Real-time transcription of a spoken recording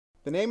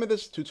The name of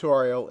this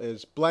tutorial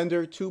is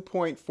Blender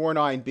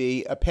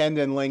 2.49b Append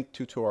and Link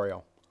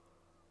tutorial.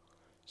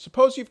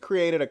 Suppose you've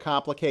created a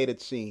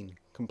complicated scene,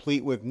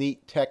 complete with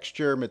neat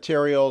texture,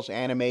 materials,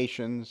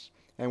 animations,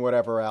 and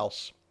whatever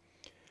else.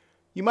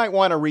 You might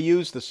want to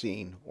reuse the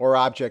scene, or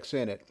objects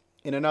in it,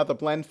 in another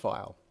blend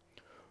file.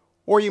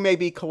 Or you may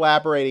be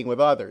collaborating with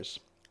others.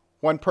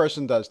 One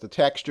person does the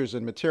textures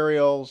and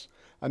materials,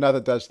 another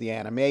does the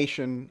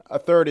animation, a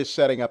third is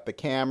setting up the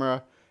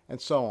camera,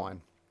 and so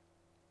on.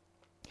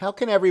 How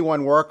can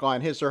everyone work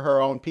on his or her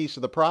own piece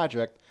of the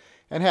project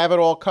and have it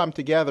all come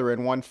together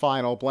in one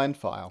final blend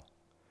file?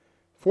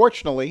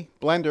 Fortunately,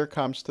 Blender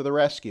comes to the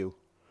rescue.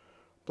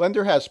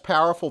 Blender has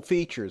powerful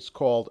features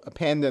called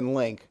Append and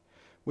Link,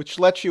 which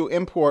lets you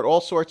import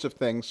all sorts of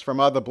things from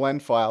other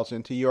blend files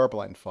into your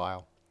blend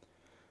file.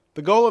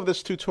 The goal of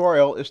this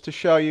tutorial is to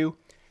show you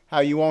how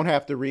you won't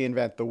have to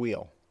reinvent the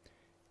wheel.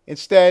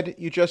 Instead,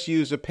 you just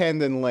use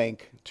Append and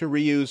Link to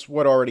reuse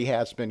what already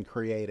has been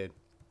created.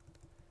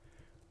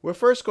 We're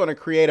first going to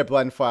create a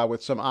blend file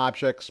with some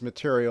objects,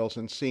 materials,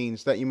 and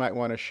scenes that you might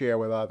want to share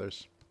with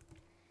others.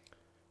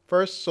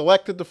 First,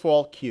 select the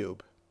default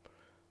cube.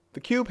 The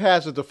cube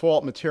has a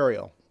default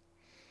material.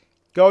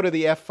 Go to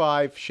the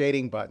F5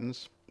 shading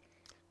buttons.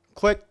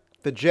 Click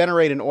the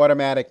Generate an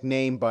Automatic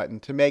Name button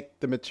to make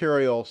the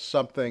material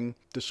something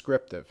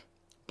descriptive.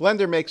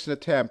 Blender makes an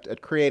attempt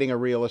at creating a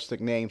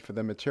realistic name for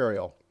the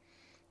material.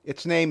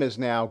 Its name is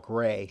now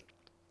Gray.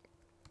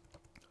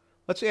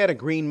 Let's add a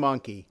green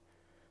monkey.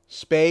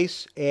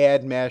 Space,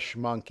 add mesh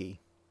monkey.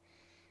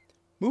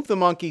 Move the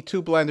monkey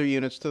 2 Blender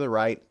units to the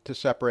right to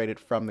separate it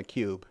from the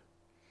cube.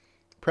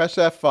 Press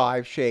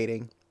F5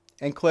 shading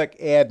and click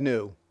Add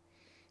New.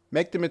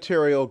 Make the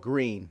material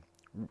green.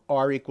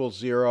 R equals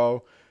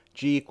 0,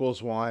 G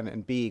equals 1,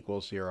 and B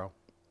equals 0.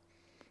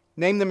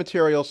 Name the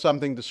material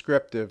something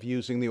descriptive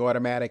using the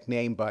automatic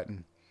name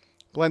button.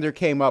 Blender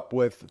came up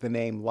with the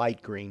name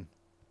light green.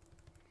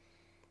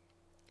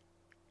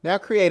 Now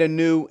create a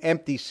new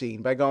empty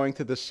scene by going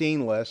to the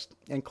scene list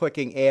and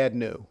clicking Add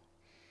New.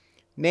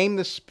 Name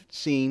the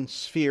scene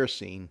Sphere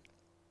Scene.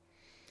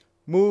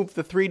 Move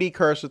the 3D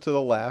cursor to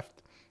the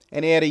left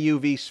and add a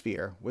UV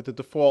sphere with the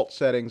default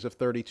settings of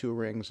 32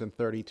 rings and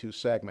 32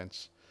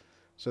 segments.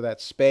 So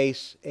that's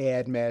Space,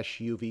 Add Mesh,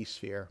 UV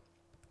Sphere.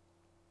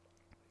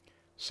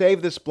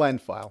 Save this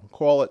blend file.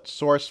 Call it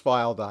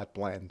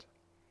sourcefile.blend.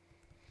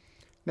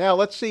 Now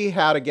let's see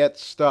how to get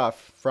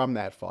stuff from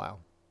that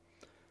file.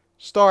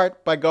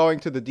 Start by going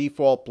to the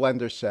default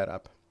Blender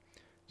setup.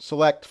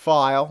 Select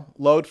File,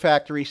 Load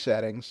Factory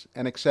Settings,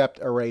 and accept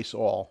Erase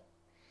All.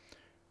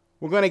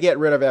 We're going to get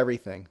rid of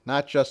everything,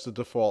 not just the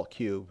default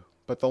cube,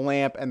 but the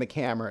lamp and the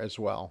camera as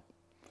well.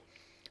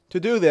 To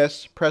do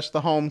this, press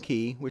the Home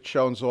key, which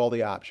shows all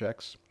the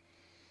objects.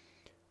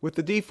 With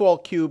the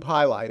default cube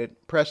highlighted,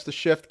 press the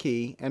Shift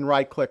key and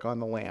right-click on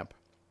the lamp.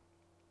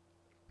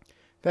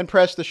 Then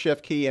press the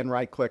Shift key and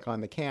right-click on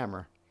the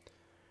camera.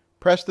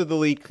 Press the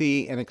Delete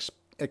key and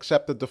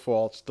accept the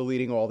defaults,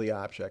 deleting all the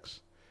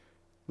objects.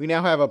 We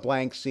now have a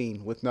blank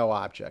scene with no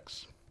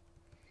objects.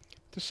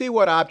 To see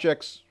what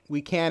objects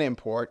we can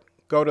import,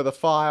 go to the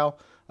File,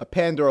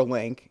 Append or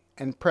Link,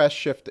 and press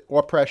Shift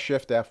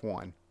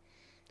F1.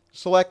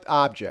 Select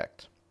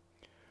Object.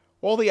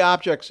 All the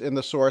objects in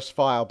the source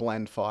file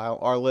blend file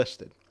are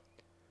listed.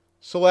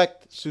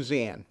 Select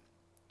Suzanne.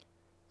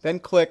 Then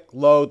click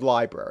Load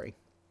Library.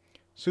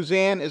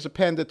 Suzanne is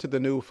appended to the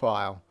new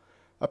file.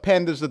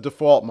 Append is the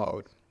default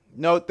mode.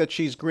 Note that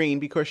she's green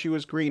because she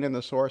was green in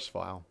the source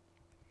file.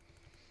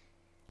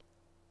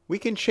 We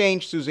can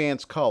change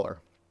Suzanne's color.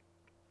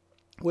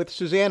 With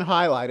Suzanne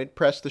highlighted,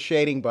 press the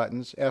shading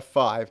buttons,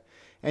 F5,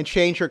 and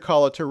change her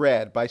color to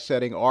red by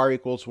setting R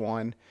equals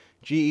 1,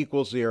 G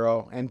equals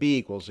 0, and B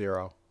equals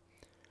 0.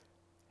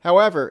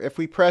 However, if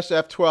we press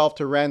F12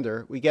 to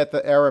render, we get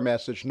the error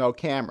message, no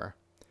camera.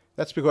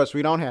 That's because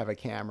we don't have a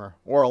camera,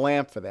 or a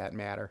lamp for that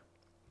matter.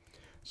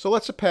 So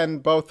let's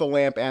append both the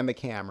lamp and the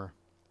camera.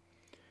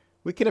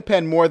 We can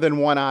append more than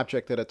one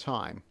object at a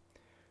time.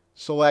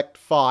 Select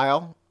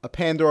File,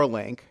 Append or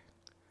Link,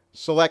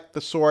 select the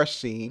source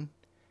scene,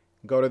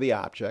 go to the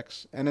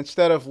objects, and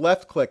instead of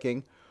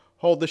left-clicking,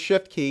 hold the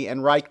Shift key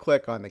and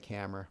right-click on the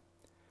camera.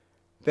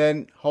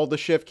 Then hold the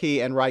Shift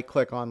key and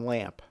right-click on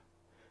Lamp.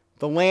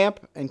 The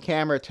lamp and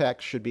camera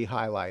text should be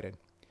highlighted.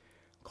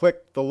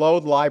 Click the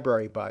Load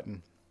Library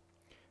button.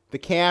 The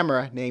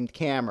camera, named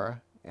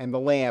Camera, and the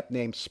lamp,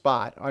 named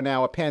Spot, are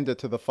now appended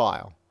to the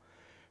file.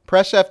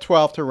 Press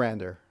F12 to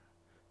render.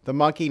 The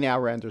monkey now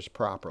renders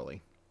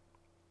properly.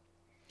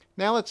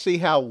 Now let's see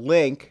how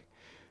Link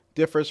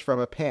differs from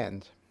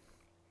Append.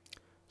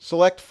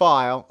 Select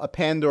File,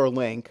 Append or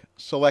Link,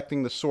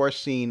 selecting the source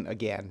scene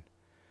again.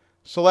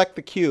 Select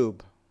the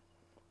cube.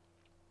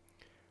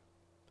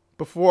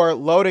 Before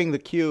loading the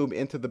cube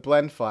into the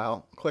blend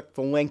file, click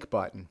the Link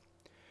button.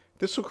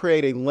 This will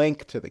create a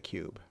link to the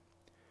cube.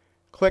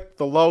 Click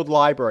the Load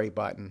Library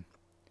button.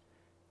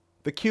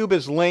 The cube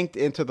is linked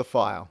into the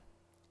file.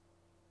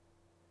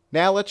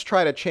 Now let's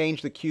try to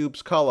change the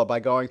cube's color by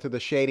going to the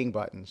shading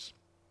buttons.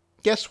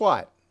 Guess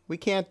what? We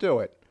can't do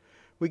it.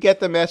 we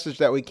get the message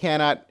that we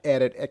cannot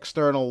edit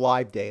external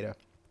live data.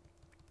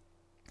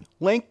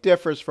 Link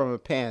differs from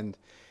append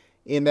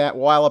in that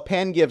while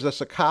append gives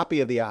us a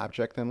copy of the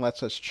object and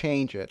lets us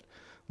change it,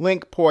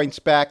 link points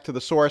back to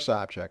the source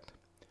object.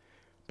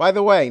 By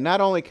the way,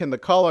 not only can the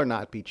color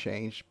not be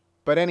changed,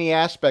 but any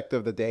aspect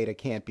of the data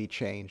can't be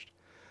changed.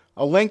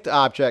 A linked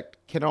object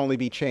can only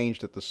be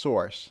changed at the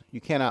source.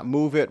 You cannot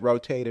move it,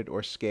 rotate it,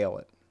 or scale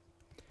it.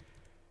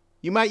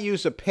 You might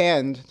use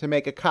append to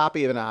make a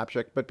copy of an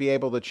object, but be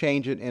able to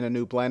change it in a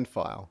new blend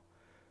file.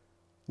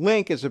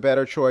 Link is a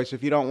better choice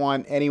if you don't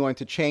want anyone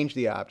to change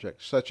the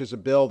object, such as a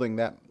building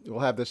that will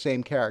have the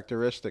same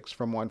characteristics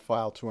from one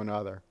file to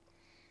another.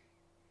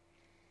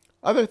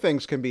 Other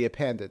things can be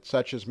appended,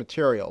 such as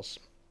materials.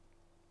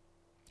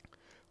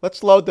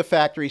 Let's load the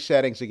factory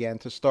settings again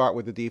to start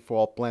with the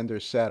default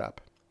Blender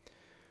setup.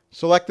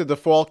 Select the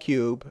default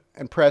cube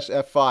and press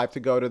F5 to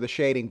go to the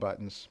shading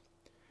buttons.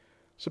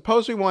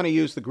 Suppose we want to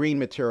use the green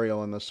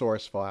material in the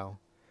source file.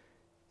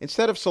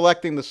 Instead of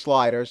selecting the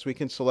sliders, we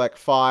can select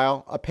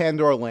File,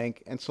 Append or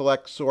Link, and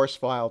select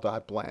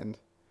SourceFile.blend.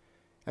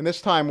 And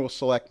this time we'll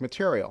select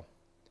Material.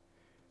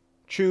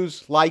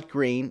 Choose light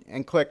green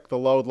and click the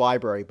Load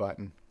Library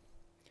button.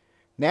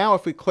 Now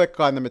if we click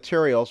on the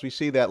materials, we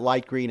see that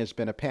light green has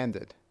been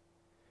appended.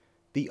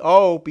 The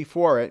O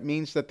before it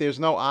means that there's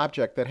no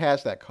object that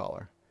has that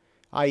color,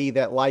 i.e.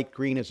 that light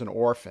green is an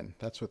orphan.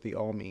 That's what the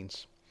O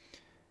means.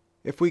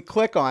 If we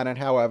click on it,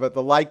 however,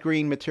 the light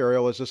green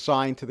material is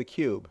assigned to the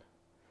cube.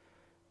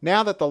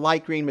 Now that the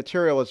light green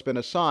material has been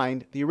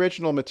assigned, the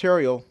original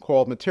material,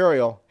 called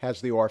Material,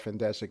 has the orphan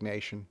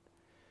designation.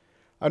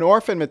 An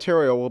orphan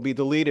material will be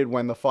deleted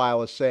when the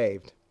file is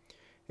saved.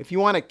 If you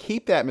want to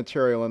keep that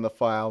material in the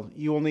file,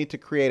 you will need to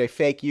create a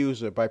fake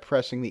user by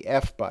pressing the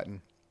F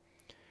button.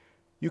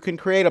 You can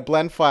create a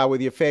blend file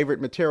with your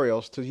favorite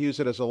materials to use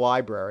it as a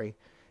library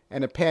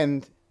and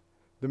append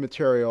the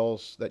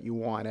materials that you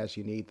want as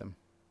you need them.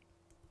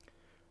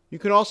 You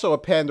can also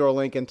append or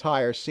link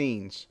entire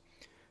scenes.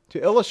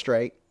 To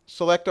illustrate,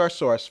 select our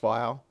source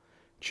file,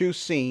 choose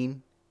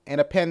Scene,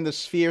 and append the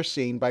sphere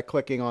scene by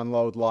clicking on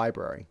Load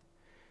Library.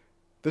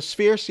 The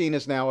sphere scene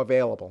is now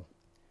available.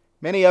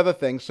 Many other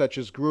things such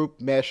as group,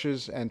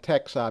 meshes, and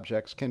text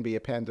objects can be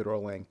appended or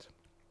linked.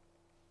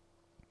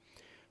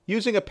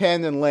 Using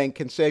Append and Link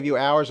can save you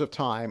hours of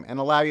time and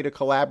allow you to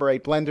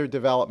collaborate Blender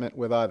development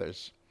with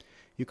others.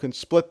 You can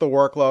split the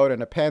workload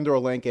and append or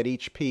link at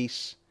each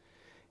piece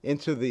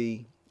into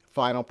the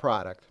final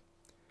product.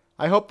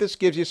 I hope this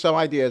gives you some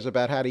ideas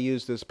about how to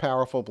use this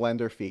powerful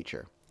Blender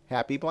feature.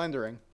 Happy blendering!